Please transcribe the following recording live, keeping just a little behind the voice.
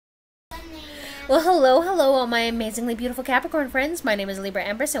Well, hello, all my amazingly beautiful Capricorn friends. My name is Libra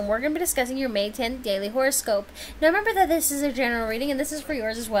Empress, and we're going to be discussing your May 10th daily horoscope. Now, remember that this is a general reading, and this is for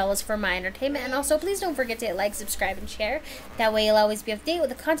yours as well as for my entertainment. And also, please don't forget to hit like, subscribe, and share. That way, you'll always be up to date with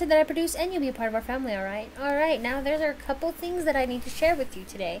the content that I produce, and you'll be a part of our family, alright? Alright, now there are a couple things that I need to share with you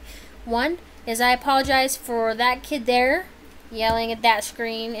today. One is I apologize for that kid there yelling at that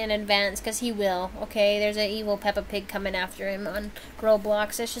screen in advance, because he will, okay? There's an evil Peppa Pig coming after him on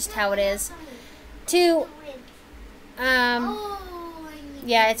Roblox. That's just how it is. Two,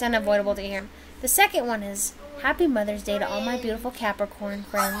 yeah, it's unavoidable to hear. The second one is Happy Mother's Day to all my beautiful Capricorn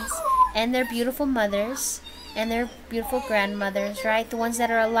friends and their beautiful mothers and their beautiful grandmothers, right? The ones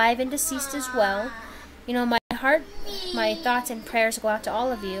that are alive and deceased as well. You know, my heart, my thoughts and prayers go out to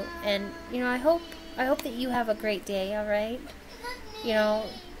all of you, and you know, I hope that you have a great day, all right? You know,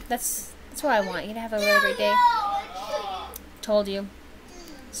 that's what I want, you to have a really great day. Told you.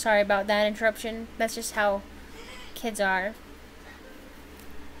 Sorry about that interruption. That's just how kids are.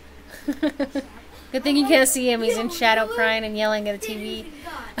 Good thing you can't see him. He's in shadow crying and yelling at a TV.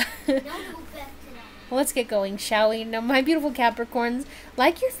 Well, let's get going, shall we? Now, my beautiful Capricorns,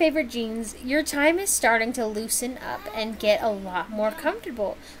 like your favorite jeans, your time is starting to loosen up and get a lot more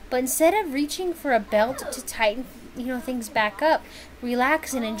comfortable. But instead of reaching for a belt to tighten, things back up,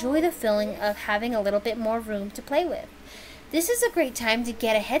 relax and enjoy the feeling of having a little bit more room to play with. This is a great time to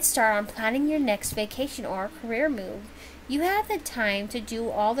get a head start on planning your next vacation or career move. You have the time to do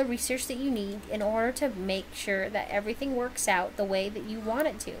all the research that you need in order to make sure that everything works out the way that you want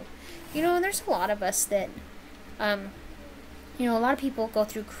it to. You know, and there's a lot of us that, a lot of people go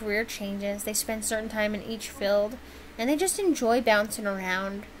through career changes. They spend certain time in each field, and they just enjoy bouncing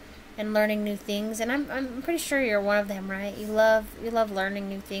around and learning new things. And I'm pretty sure you're one of them, right? You love learning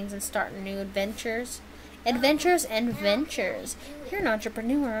new things and starting new adventures. Adventures and ventures. You're an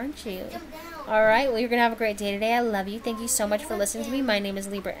entrepreneur, aren't you? Alright, well, you're going to have a great day today. I love you. Thank you so much for listening to me. My name is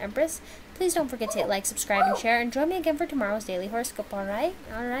Libra Empress. Please don't forget to hit like, subscribe, and share. And join me again for tomorrow's daily horoscope, alright?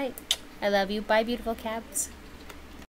 Alright. I love you. Bye, beautiful Caps.